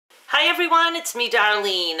Hi everyone, it's me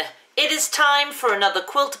Darlene. It is time for another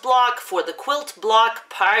quilt block for the Quilt Block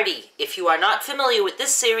Party. If you are not familiar with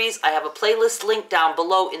this series, I have a playlist link down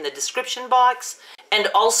below in the description box and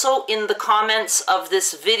also in the comments of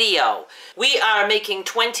this video. We are making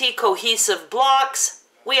 20 cohesive blocks.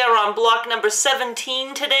 We are on block number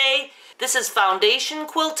 17 today. This is foundation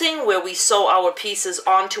quilting, where we sew our pieces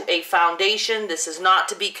onto a foundation. This is not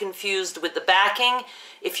to be confused with the backing.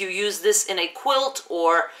 If you use this in a quilt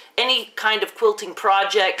or any kind of quilting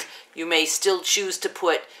project, you may still choose to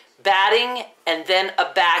put batting and then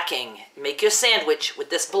a backing. Make your sandwich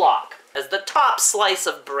with this block as the top slice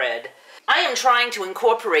of bread. I am trying to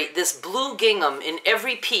incorporate this blue gingham in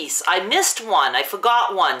every piece. I missed one, I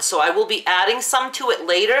forgot one, so I will be adding some to it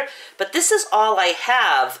later, but this is all I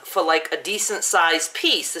have for like a decent sized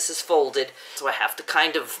piece. This is folded, so I have to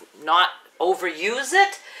kind of not overuse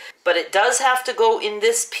it, but it does have to go in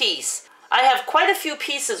this piece. I have quite a few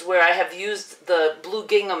pieces where I have used the blue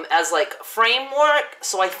gingham as like framework,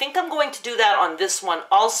 so I think I'm going to do that on this one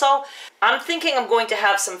also. I'm thinking I'm going to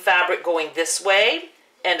have some fabric going this way,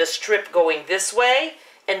 and a strip going this way,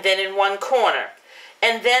 and then in one corner.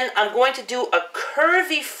 And then I'm going to do a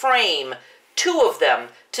curvy frame, two of them,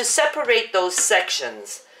 to separate those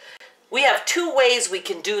sections. We have two ways we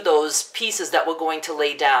can do those pieces that we're going to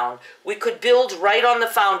lay down. We could build right on the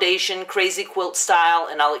foundation, crazy quilt style,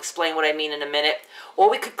 and I'll explain what I mean in a minute. Or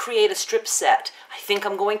we could create a strip set. I think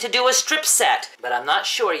I'm going to do a strip set, but I'm not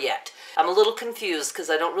sure yet. I'm a little confused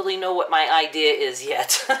because I don't really know what my idea is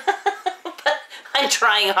yet. I'm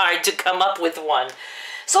trying hard to come up with one.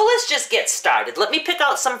 So let's just get started. Let me pick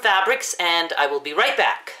out some fabrics and I will be right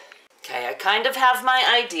back. Okay, I kind of have my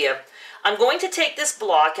idea. I'm going to take this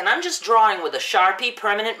block and I'm just drawing with a Sharpie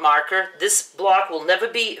permanent marker. This block will never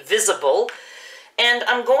be visible. And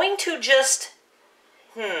I'm going to just,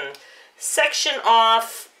 section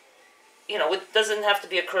off, you know, it doesn't have to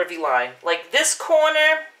be a curvy line. Like this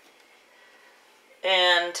corner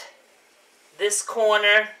and this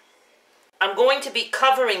corner. I'm going to be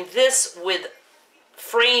covering this with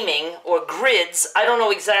framing or grids. I don't know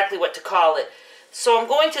exactly what to call it. So I'm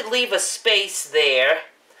going to leave a space there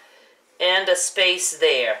and a space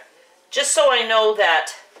there. Just so I know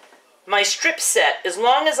that my strip set, as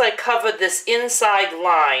long as I cover this inside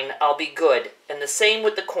line, I'll be good. And the same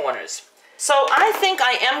with the corners. So I think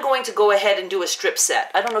I am going to go ahead and do a strip set.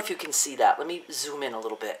 I don't know if you can see that. Let me zoom in a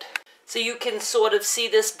little bit. So you can sort of see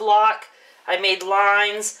this block. I made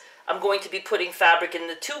lines. I'm going to be putting fabric in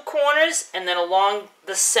the two corners and then along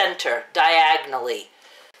the center diagonally.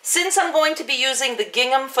 Since I'm going to be using the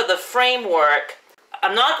gingham for the framework,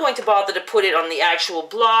 I'm not going to bother to put it on the actual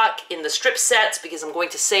block in the strip sets because I'm going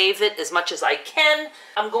to save it as much as I can.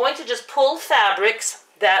 I'm going to just pull fabrics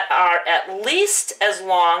that are at least as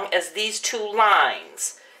long as these two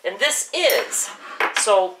lines. And this is.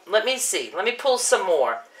 So let me see. Let me pull some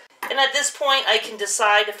more. And at this point, I can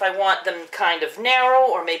decide if I want them kind of narrow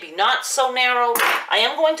or maybe not so narrow. I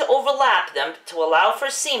am going to overlap them to allow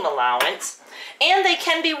for seam allowance. And they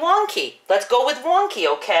can be wonky. Let's go with wonky,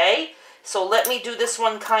 okay? So let me do this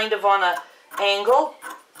one kind of on an angle.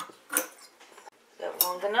 Is that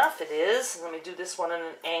long enough? It is. Let me do this one on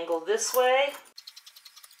an angle this way.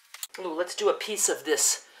 Ooh, let's do a piece of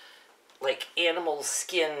this, like animal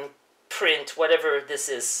skin print, whatever this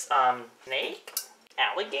is. Snake?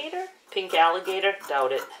 Alligator? Pink alligator?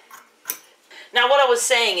 Doubt it. Now what I was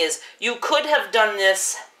saying is, you could have done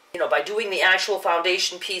this, you know, by doing the actual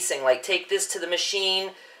foundation piecing, like take this to the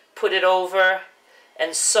machine, put it over,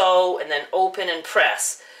 and sew, and then open and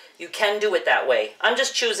press. You can do it that way. I'm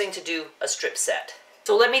just choosing to do a strip set.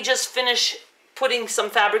 So let me just finish putting some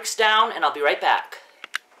fabrics down, and I'll be right back.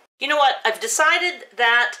 You know what? I've decided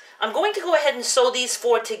that I'm going to go ahead and sew these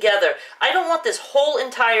four together. I don't want this whole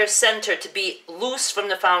entire center to be loose from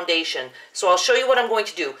the foundation. So I'll show you what I'm going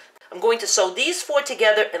to do. I'm going to sew these four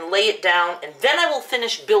together and lay it down, and then I will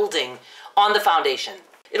finish building on the foundation.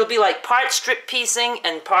 It'll be like part strip piecing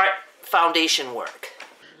and part foundation work.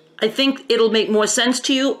 I think it'll make more sense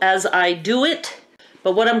to you as I do it.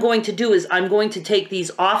 But what I'm going to do is I'm going to take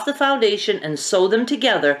these off the foundation and sew them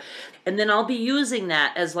together. And then I'll be using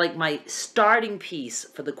that as like my starting piece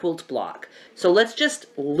for the quilt block. So let's just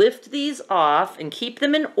lift these off and keep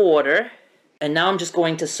them in order. And now I'm just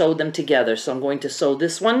going to sew them together. So I'm going to sew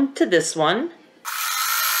this one to this one.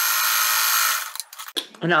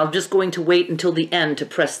 And I'm just going to wait until the end to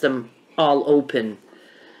press them all open.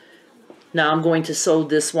 Now I'm going to sew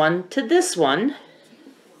this one to this one.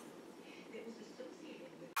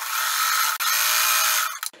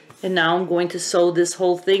 And now I'm going to sew this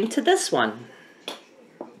whole thing to this one.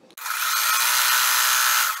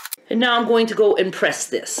 And now I'm going to go and press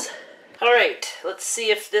this. All right, let's see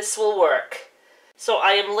if this will work. So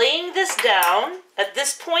I am laying this down. At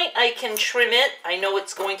this point, I can trim it. I know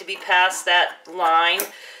it's going to be past that line.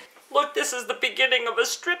 Look, this is the beginning of a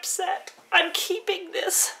strip set. I'm keeping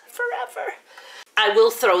this forever. I will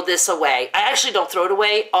throw this away. I actually don't throw it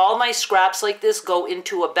away. All my scraps like this go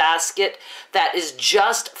into a basket that is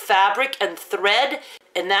just fabric and thread,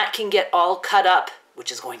 and that can get all cut up,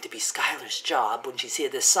 which is going to be Skylar's job when she's here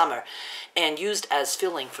this summer, and used as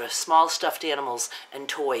filling for small stuffed animals and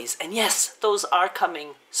toys. And yes, those are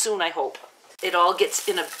coming soon, I hope. It all gets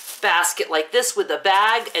in a basket like this with a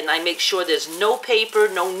bag, and I make sure there's no paper,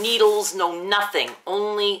 no needles, no nothing,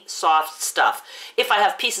 only soft stuff. If I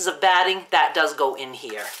have pieces of batting, that does go in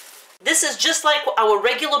here. This is just like our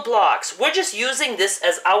regular blocks. We're just using this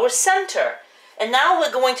as our center. And now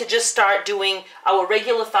we're going to just start doing our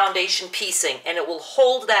regular foundation piecing, and it will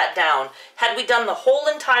hold that down. Had we done the whole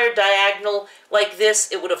entire diagonal like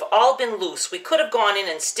this, it would have all been loose. We could have gone in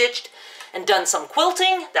and stitched and done some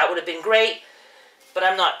quilting. That would have been great. But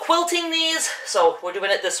I'm not quilting these, so we're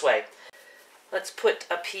doing it this way. Let's put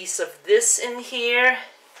a piece of this in here.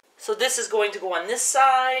 So this is going to go on this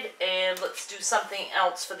side, and let's do something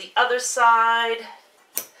else for the other side.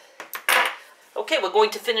 Okay, we're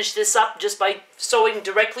going to finish this up just by sewing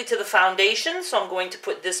directly to the foundation. So I'm going to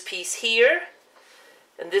put this piece here,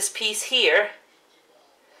 and this piece here,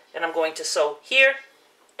 and I'm going to sew here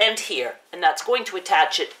and here, and that's going to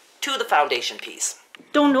attach it to the foundation piece.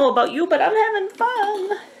 Don't know about you, but I'm having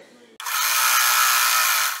fun.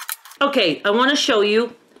 Okay, I want to show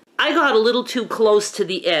you. I got a little too close to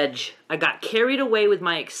the edge. I got carried away with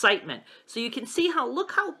my excitement. So you can see how,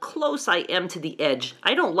 look how close I am to the edge.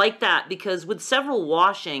 I don't like that because with several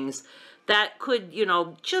washings, that could, you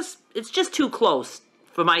know, it's just too close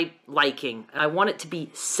for my liking. I want it to be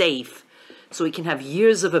safe so we can have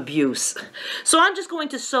years of abuse. So I'm just going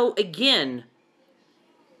to sew again,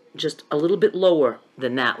 just a little bit lower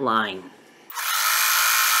than that line.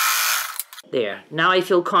 There. Now I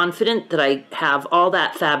feel confident that I have all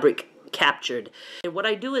that fabric captured. And what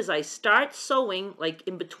I do is I start sewing like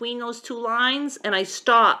in between those two lines, and I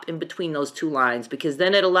stop in between those two lines because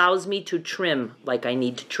then it allows me to trim like I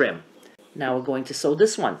need to trim. Now we're going to sew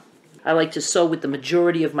this one. I like to sew with the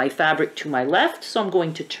majority of my fabric to my left, so I'm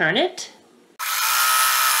going to turn it.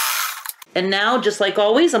 And now, just like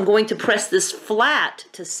always, I'm going to press this flat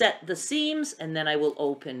to set the seams, and then I will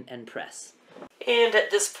open and press. And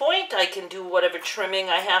at this point, I can do whatever trimming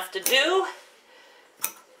I have to do.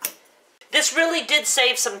 This really did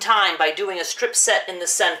save some time by doing a strip set in the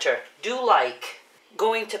center. Do like.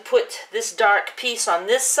 Going to put this dark piece on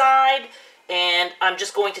this side, and I'm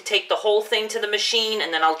just going to take the whole thing to the machine,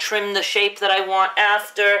 and then I'll trim the shape that I want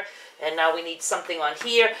after. And now we need something on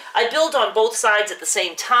here. I build on both sides at the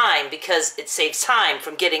same time because it saves time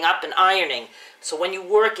from getting up and ironing. So when you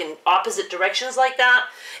work in opposite directions like that,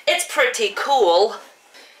 it's pretty cool.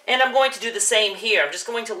 And I'm going to do the same here. I'm just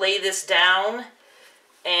going to lay this down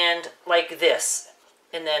and like this.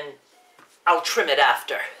 And then I'll trim it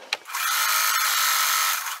after.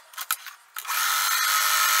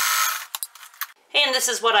 And this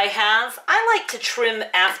is what I have. I like to trim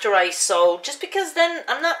after I sew just because then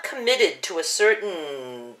I'm not committed to a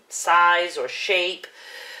certain size or shape.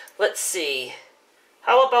 Let's see.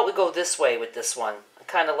 How about we go this way with this one? I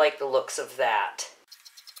kind of like the looks of that.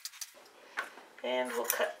 And we'll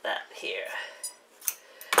cut that here.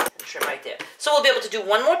 And trim right there. So we'll be able to do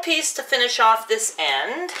one more piece to finish off this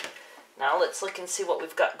end. Now let's look and see what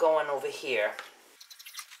we've got going over here.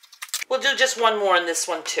 We'll do just one more in this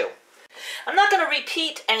one too. I'm not going to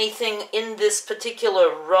repeat anything in this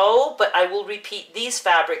particular row, but I will repeat these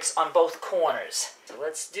fabrics on both corners. So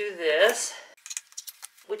let's do this.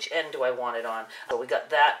 Which end do I want it on? So we got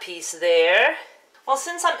that piece there. Well,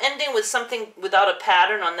 since I'm ending with something without a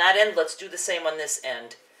pattern on that end, let's do the same on this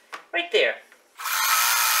end. Right there.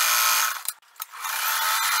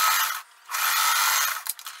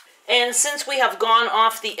 And since we have gone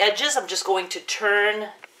off the edges, I'm just going to turn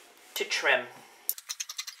to trim.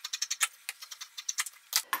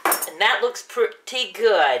 And that looks pretty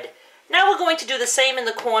good. Now we're going to do the same in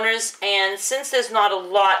the corners, and since there's not a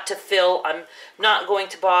lot to fill, I'm not going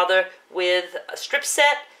to bother with a strip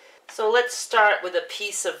set. So let's start with a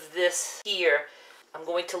piece of this here. I'm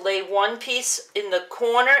going to lay one piece in the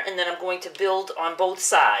corner, and then I'm going to build on both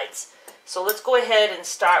sides. So let's go ahead and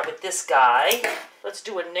start with this guy. Let's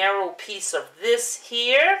do a narrow piece of this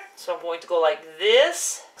here. So I'm going to go like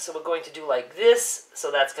this. So we're going to do like this. So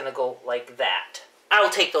that's going to go like that. I'll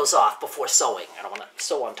take those off before sewing. I don't want to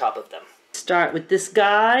sew on top of them. Start with this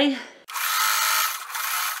guy.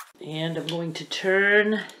 And I'm going to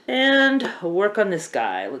turn and work on this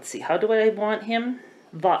guy. Let's see, how do I want him?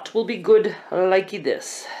 That will be good, likey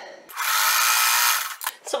this.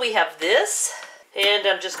 So we have this, and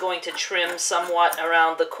I'm just going to trim somewhat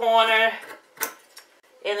around the corner.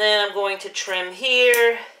 And then I'm going to trim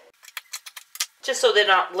here, just so they're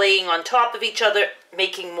not laying on top of each other,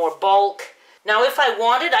 making more bulk. Now if I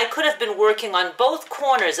wanted, I could have been working on both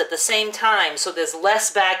corners at the same time, so there's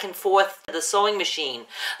less back and forth to the sewing machine.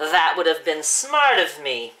 That would have been smart of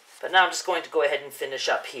me. But now I'm just going to go ahead and finish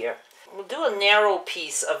up here. We'll do a narrow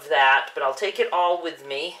piece of that, but I'll take it all with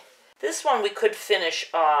me. This one we could finish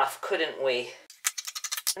off, couldn't we?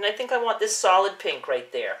 And I think I want this solid pink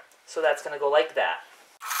right there. So that's going to go like that.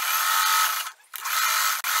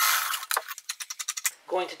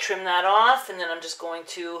 Going to trim that off, and then I'm just going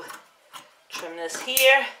to trim this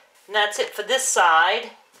here. And that's it for this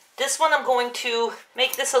side. This one I'm going to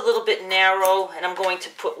make this a little bit narrow, and I'm going to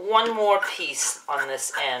put one more piece on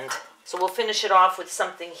this end. So we'll finish it off with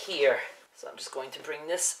something here. So I'm just going to bring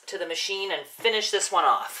this to the machine and finish this one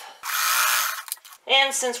off.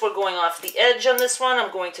 And since we're going off the edge on this one,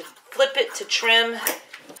 I'm going to flip it to trim.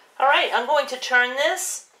 All right, I'm going to turn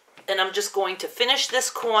this, and I'm just going to finish this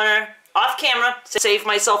corner off camera, save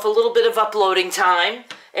myself a little bit of uploading time,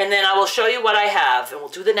 and then I will show you what I have, and we'll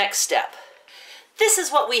do the next step. This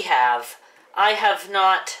is what we have. I have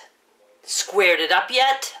not squared it up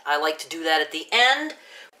yet. I like to do that at the end.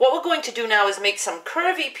 What we're going to do now is make some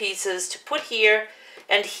curvy pieces to put here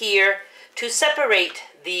and here to separate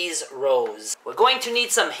these rows. We're going to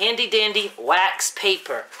need some handy dandy wax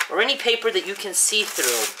paper, or any paper that you can see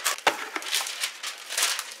through.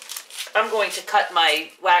 I'm going to cut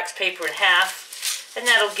my wax paper in half, and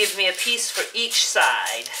that'll give me a piece for each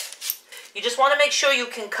side. You just want to make sure you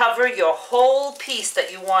can cover your whole piece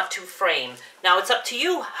that you want to frame. Now it's up to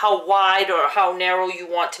you how wide or how narrow you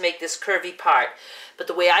want to make this curvy part. But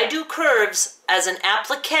the way I do curves as an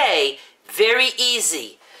applique, very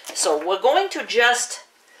easy. So we're going to just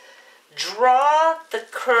draw the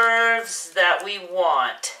curves that we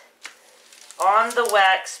want on the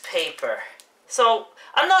wax paper. So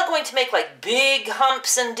I'm not going to make like big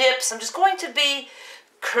humps and dips. I'm just going to be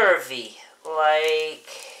curvy, like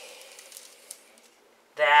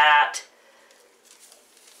that,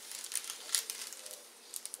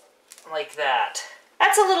 like that.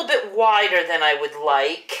 That's a little bit wider than I would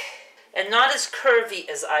like, and not as curvy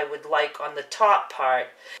as I would like on the top part.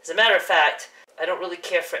 As a matter of fact, I don't really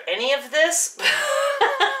care for any of this.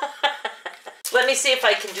 Let me see if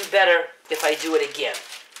I can do better if I do it again.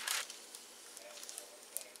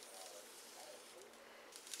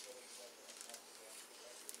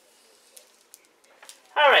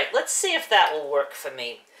 Alright, let's see if that will work for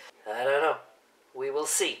me. I don't know. We will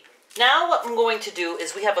see. Now what I'm going to do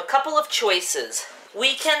is we have a couple of choices.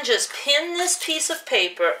 We can just pin this piece of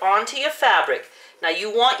paper onto your fabric. Now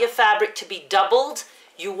you want your fabric to be doubled.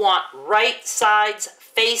 You want right sides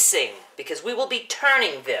facing, because we will be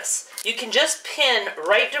turning this. You can just pin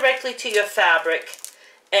right directly to your fabric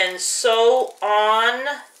and sew on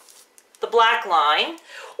the black line.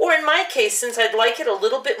 Or in my case, since I'd like it a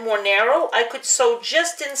little bit more narrow, I could sew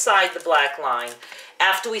just inside the black line.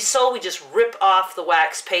 After we sew, we just rip off the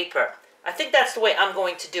wax paper. I think that's the way I'm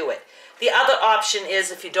going to do it. The other option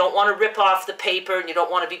is, if you don't want to rip off the paper and you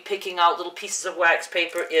don't want to be picking out little pieces of wax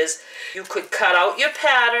paper, is you could cut out your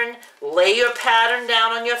pattern, lay your pattern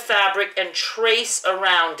down on your fabric, and trace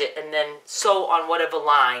around it, and then sew on whatever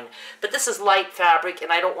line. But this is light fabric,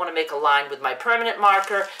 and I don't want to make a line with my permanent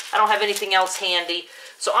marker. I don't have anything else handy.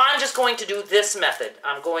 So I'm just going to do this method.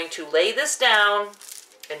 I'm going to lay this down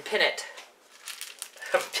and pin it.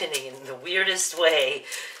 I'm pinning in the weirdest way,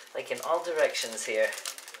 like in all directions here.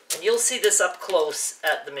 And you'll see this up close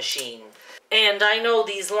at the machine. And I know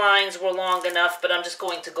these lines were long enough, but I'm just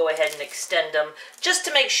going to go ahead and extend them just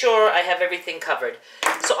to make sure I have everything covered.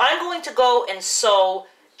 So I'm going to go and sew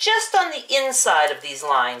just on the inside of these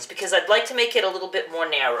lines, because I'd like to make it a little bit more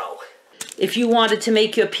narrow. If you wanted to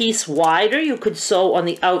make your piece wider, you could sew on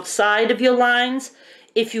the outside of your lines.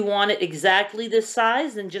 If you want it exactly this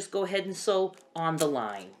size, then just go ahead and sew on the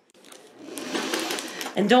line.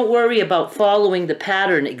 And don't worry about following the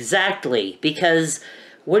pattern exactly, because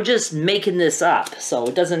we're just making this up, so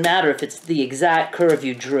it doesn't matter if it's the exact curve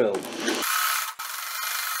you drew.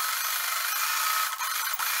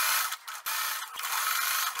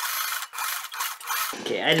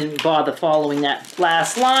 Okay, I didn't bother following that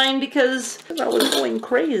last line because I was going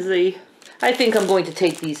crazy. I think I'm going to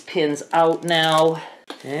take these pins out now,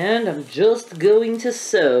 and I'm just going to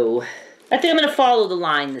sew. I think I'm going to follow the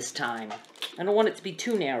line this time. I don't want it to be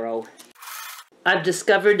too narrow. I've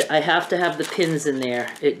discovered I have to have the pins in there.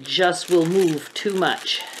 It just will move too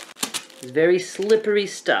much. It's very slippery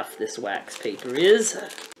stuff, this wax paper is.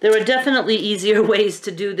 There are definitely easier ways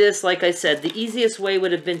to do this. Like I said, the easiest way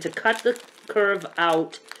would have been to cut the curve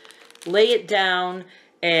out, lay it down,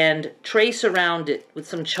 and trace around it with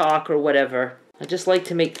some chalk or whatever. I just like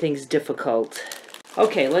to make things difficult.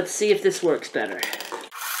 Okay, let's see if this works better.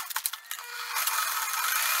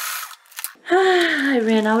 I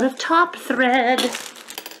ran out of top thread.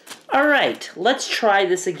 All right, let's try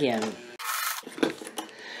this again.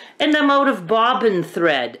 And I'm out of bobbin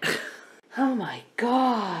thread. Oh my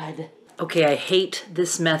God. Okay, I hate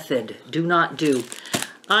this method. Do not do.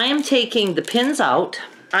 I am taking the pins out.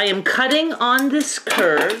 I am cutting on this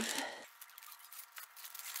curve.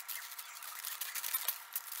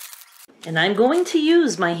 And I'm going to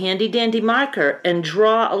use my handy dandy marker and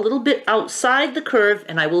draw a little bit outside the curve,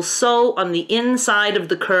 and I will sew on the inside of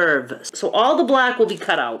the curve. So all the black will be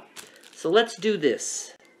cut out. So let's do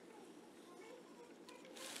this.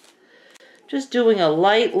 Just doing a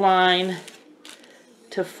light line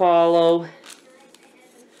to follow.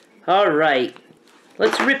 All right,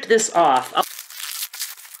 let's rip this off.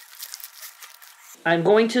 I'm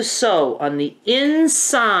going to sew on the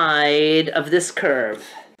inside of this curve.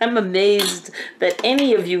 I'm amazed that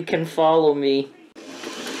any of you can follow me.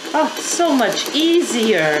 Oh, so much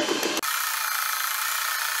easier.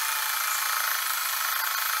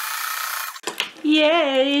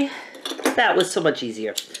 Yay! That was so much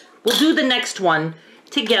easier. We'll do the next one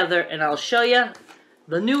together and I'll show you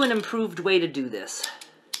the new and improved way to do this.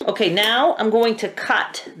 Okay, now I'm going to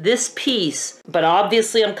cut this piece, but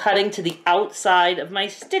obviously I'm cutting to the outside of my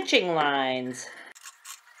stitching lines.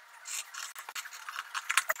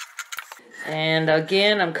 And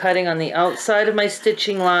again, I'm cutting on the outside of my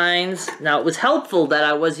stitching lines. Now, it was helpful that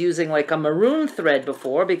I was using like a maroon thread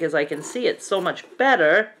before because I can see it so much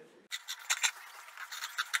better.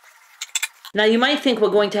 Now, you might think we're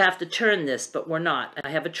going to have to turn this, but we're not. I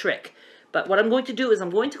have a trick. But what I'm going to do is I'm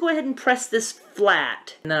going to go ahead and press this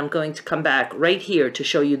flat, and then I'm going to come back right here to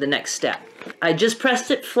show you the next step. I just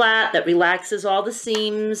pressed it flat. That relaxes all the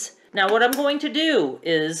seams. Now what I'm going to do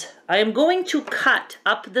is I am going to cut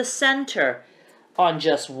up the center on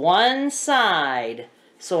just one side.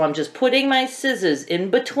 So I'm just putting my scissors in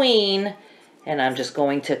between and I'm just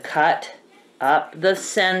going to cut up the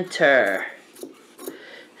center.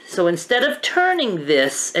 So instead of turning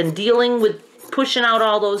this and dealing with pushing out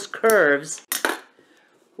all those curves,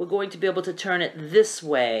 we're going to be able to turn it this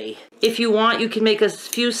way. If you want, you can make a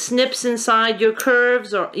few snips inside your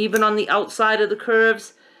curves or even on the outside of the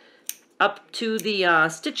curves up to the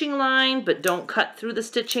stitching line, but don't cut through the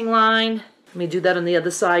stitching line. Let me do that on the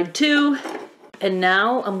other side too. And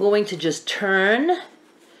now I'm going to just turn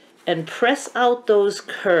and press out those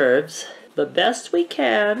curves the best we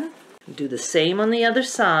can. Do the same on the other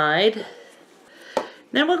side.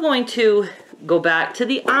 Then we're going to go back to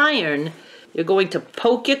the iron. You're going to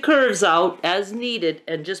poke your curves out as needed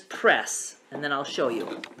and just press, and then I'll show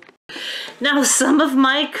you. Now some of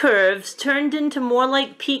my curves turned into more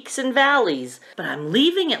like peaks and valleys, but I'm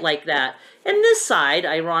leaving it like that. And this side,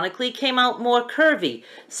 ironically, came out more curvy.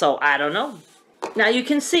 So I don't know. Now you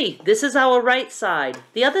can see, this is our right side.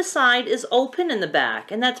 The other side is open in the back,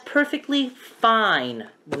 and that's perfectly fine.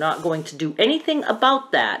 We're not going to do anything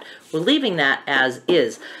about that. We're leaving that as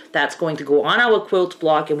is. That's going to go on our quilt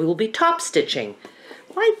block, and we will be top stitching.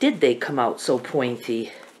 Why did they come out so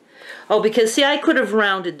pointy? Oh, because see, I could have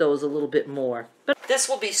rounded those a little bit more. But this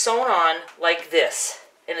will be sewn on like this,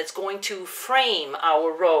 and it's going to frame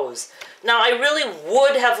our rows. Now, I really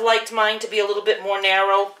would have liked mine to be a little bit more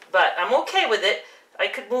narrow, but I'm okay with it. I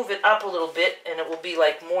could move it up a little bit, and it will be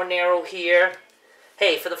like more narrow here.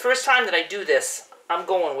 Hey, for the first time that I do this, I'm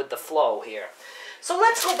going with the flow here. So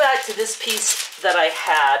let's go back to this piece that I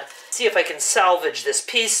had, see if I can salvage this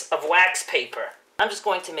piece of wax paper. I'm just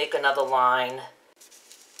going to make another line.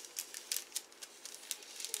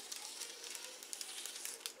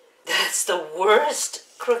 That's the worst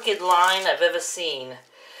crooked line I've ever seen.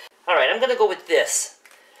 All right, I'm going to go with this.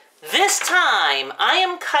 This time, I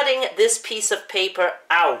am cutting this piece of paper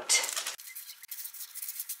out.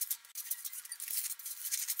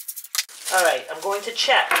 All right, I'm going to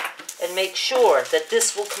check and make sure that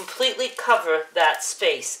this will completely cover that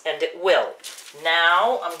space, and it will.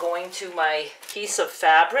 Now, I'm going to my piece of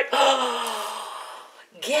fabric.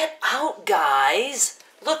 Get out, guys.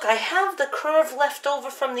 Look, I have the curve left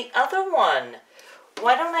over from the other one.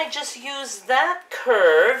 Why don't I just use that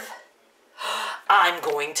curve? I'm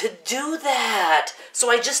going to do that. So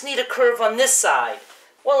I just need a curve on this side.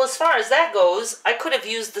 Well, as far as that goes, I could have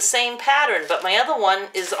used the same pattern, but my other one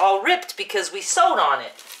is all ripped because we sewed on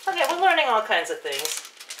it. Okay, we're learning all kinds of things.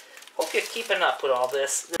 Hope you're keeping up with all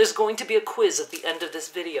this. There's going to be a quiz at the end of this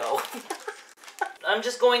video. I'm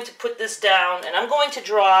just going to put this down, and I'm going to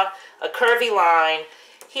draw a curvy line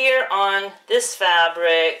here on this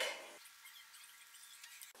fabric.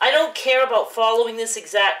 I don't care about following this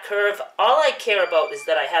exact curve. All I care about is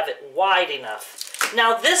that I have it wide enough.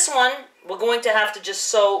 Now this one, we're going to have to just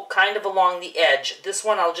sew kind of along the edge. This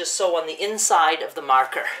one I'll just sew on the inside of the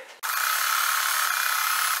marker.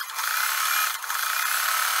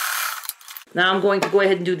 Now I'm going to go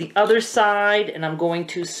ahead and do the other side, and I'm going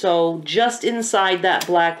to sew just inside that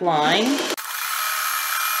black line.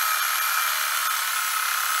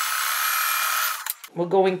 We're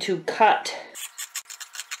going to cut.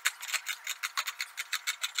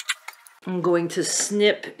 I'm going to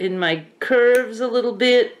snip in my curves a little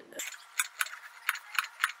bit.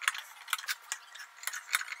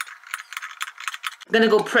 I'm going to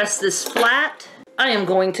go press this flat. I am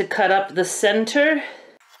going to cut up the center.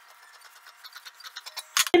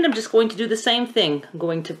 And I'm just going to do the same thing. I'm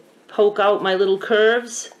going to poke out my little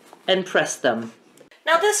curves and press them.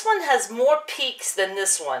 Now this one has more peaks than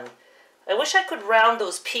this one. I wish I could round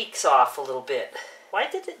those peaks off a little bit. Why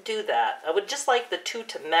did it do that? I would just like the two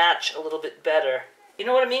to match a little bit better. You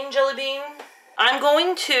know what I mean, Jelly Bean? I'm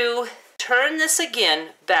going to turn this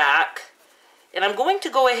again back, and I'm going to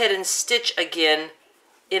go ahead and stitch again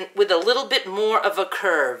with a little bit more of a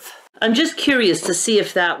curve. I'm just curious to see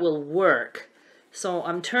if that will work. So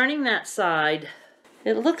I'm turning that side.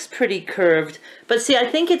 It looks pretty curved, but see, I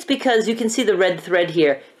think it's because you can see the red thread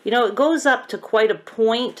here. You know, it goes up to quite a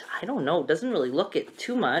point. I don't know, it doesn't really look it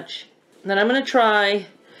too much. And then I'm going to try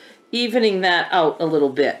evening that out a little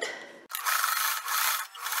bit.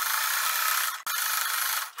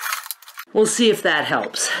 We'll see if that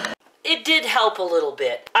helps. It did help a little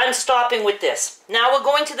bit. I'm stopping with this. Now we're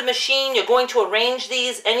going to the machine. You're going to arrange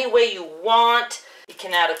these any way you want. You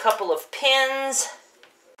can add a couple of pins,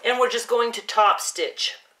 and we're just going to top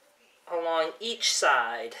stitch along each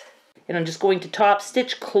side. And I'm just going to top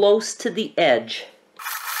stitch close to the edge.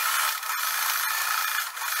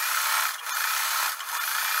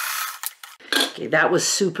 Okay, that was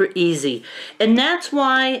super easy. And that's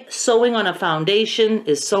why sewing on a foundation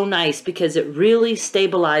is so nice, because it really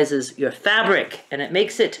stabilizes your fabric and it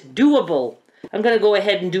makes it doable. I'm going to go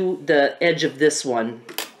ahead and do the edge of this one.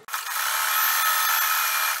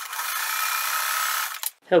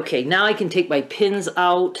 Okay, now I can take my pins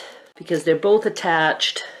out because they're both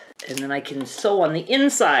attached, and then I can sew on the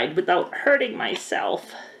inside without hurting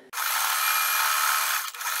myself.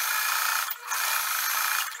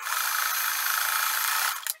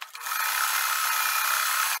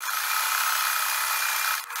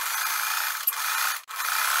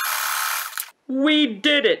 We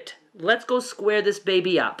did it! Let's go square this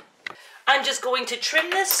baby up. I'm just going to trim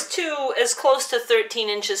this to as close to 13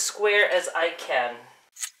 inches square as I can.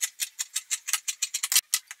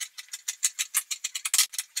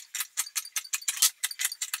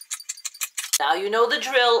 Now you know the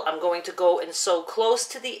drill. I'm going to go and sew close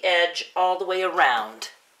to the edge all the way around.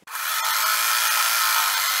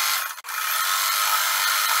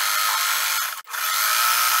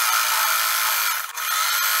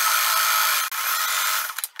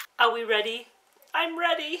 Are we ready? I'm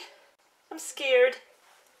ready. I'm scared.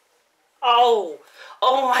 Oh,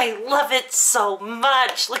 I love it so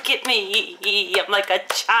much. Look at me. I'm like a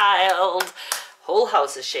child. Whole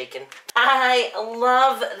house is shaking. I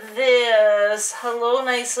love this. Hello,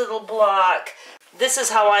 nice little block. This is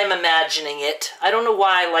how I'm imagining it. I don't know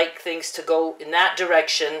why I like things to go in that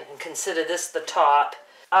direction and consider this the top.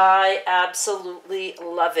 I absolutely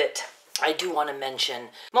love it. I do want to mention,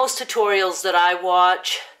 most tutorials that I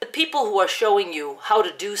watch, the people who are showing you how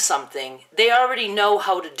to do something, they already know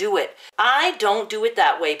how to do it. I don't do it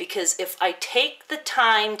that way because if I take the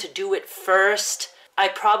time to do it first, I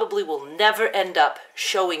probably will never end up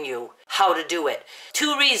showing you how to do it.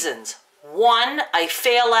 2 reasons. 1, I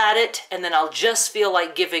fail at it and then I'll just feel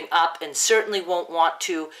like giving up and certainly won't want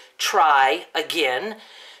to try again.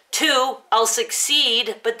 2, I'll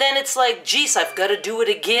succeed, but then it's like, geez, I've got to do it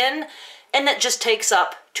again, and that just takes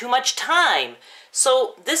up too much time.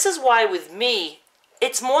 So this is why with me,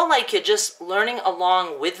 it's more like you're just learning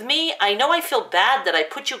along with me. I know I feel bad that I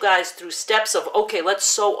put you guys through steps of, okay, let's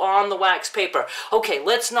sew on the wax paper. Okay,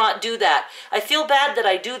 let's not do that. I feel bad that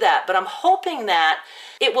I do that, but I'm hoping that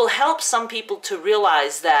it will help some people to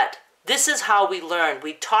realize that this is how we learn.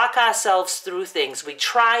 We talk ourselves through things. We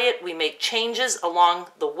try it. We make changes along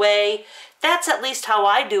the way. That's at least how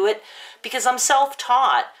I do it. because I'm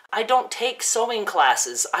self-taught. I don't take sewing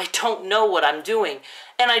classes. I don't know what I'm doing.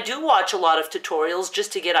 And I do watch a lot of tutorials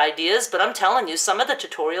just to get ideas, but I'm telling you, some of the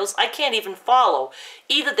tutorials I can't even follow.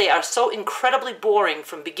 Either they are so incredibly boring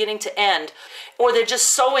from beginning to end, or they're just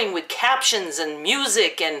sewing with captions and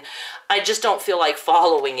music, and I just don't feel like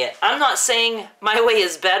following it. I'm not saying my way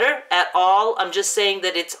is better at all. I'm just saying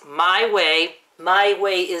that it's my way. My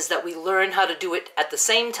way is that we learn how to do it at the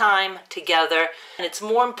same time together. And it's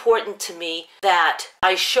more important to me that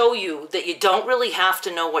I show you that you don't really have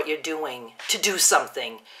to know what you're doing to do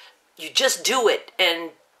something. You just do it and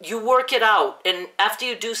you work it out. And after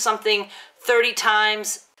you do something 30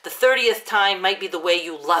 times, the 30th time might be the way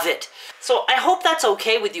you love it. So I hope that's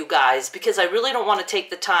okay with you guys, because I really don't want to take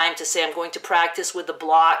the time to say I'm going to practice with the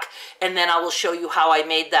block and then I will show you how I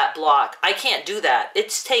made that block. I can't do that.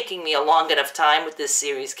 It's taking me a long enough time with this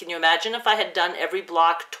series. Can you imagine if I had done every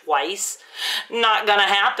block twice? Not gonna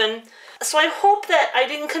happen. So I hope that I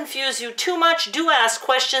didn't confuse you too much. Do ask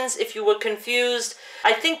questions if you were confused.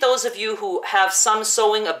 I think those of you who have some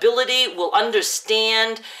sewing ability will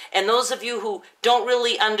understand, and those of you who don't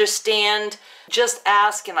really understand, just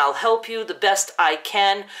ask and I'll help you the best I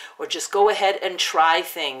can, or just go ahead and try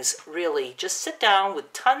things, really. Just sit down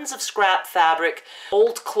with tons of scrap fabric,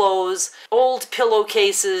 old clothes, old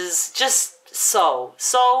pillowcases, just sew,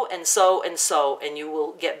 sew and sew and sew, and you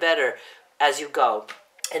will get better as you go.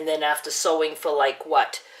 And then after sewing for like,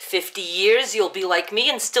 what, 50 years, you'll be like me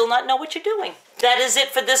and still not know what you're doing. That is it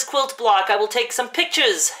for this quilt block. I will take some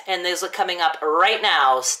pictures, and those are coming up right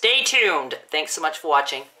now. Stay tuned. Thanks so much for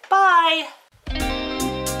watching. Bye.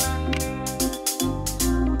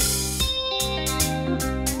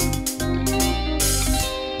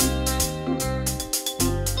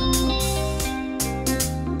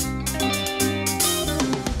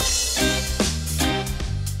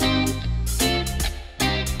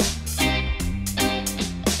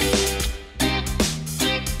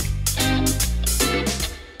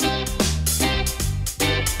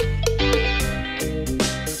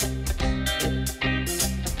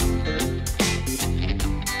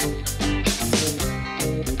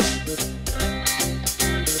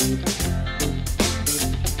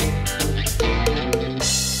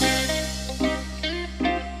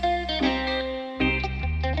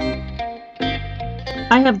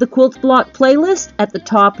 I have the Quilt Block playlist at the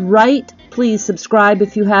top right. Please subscribe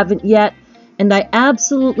if you haven't yet. And I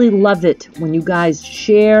absolutely love it when you guys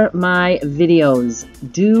share my videos.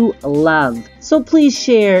 Do love. So please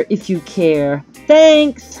share if you care.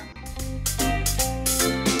 Thanks!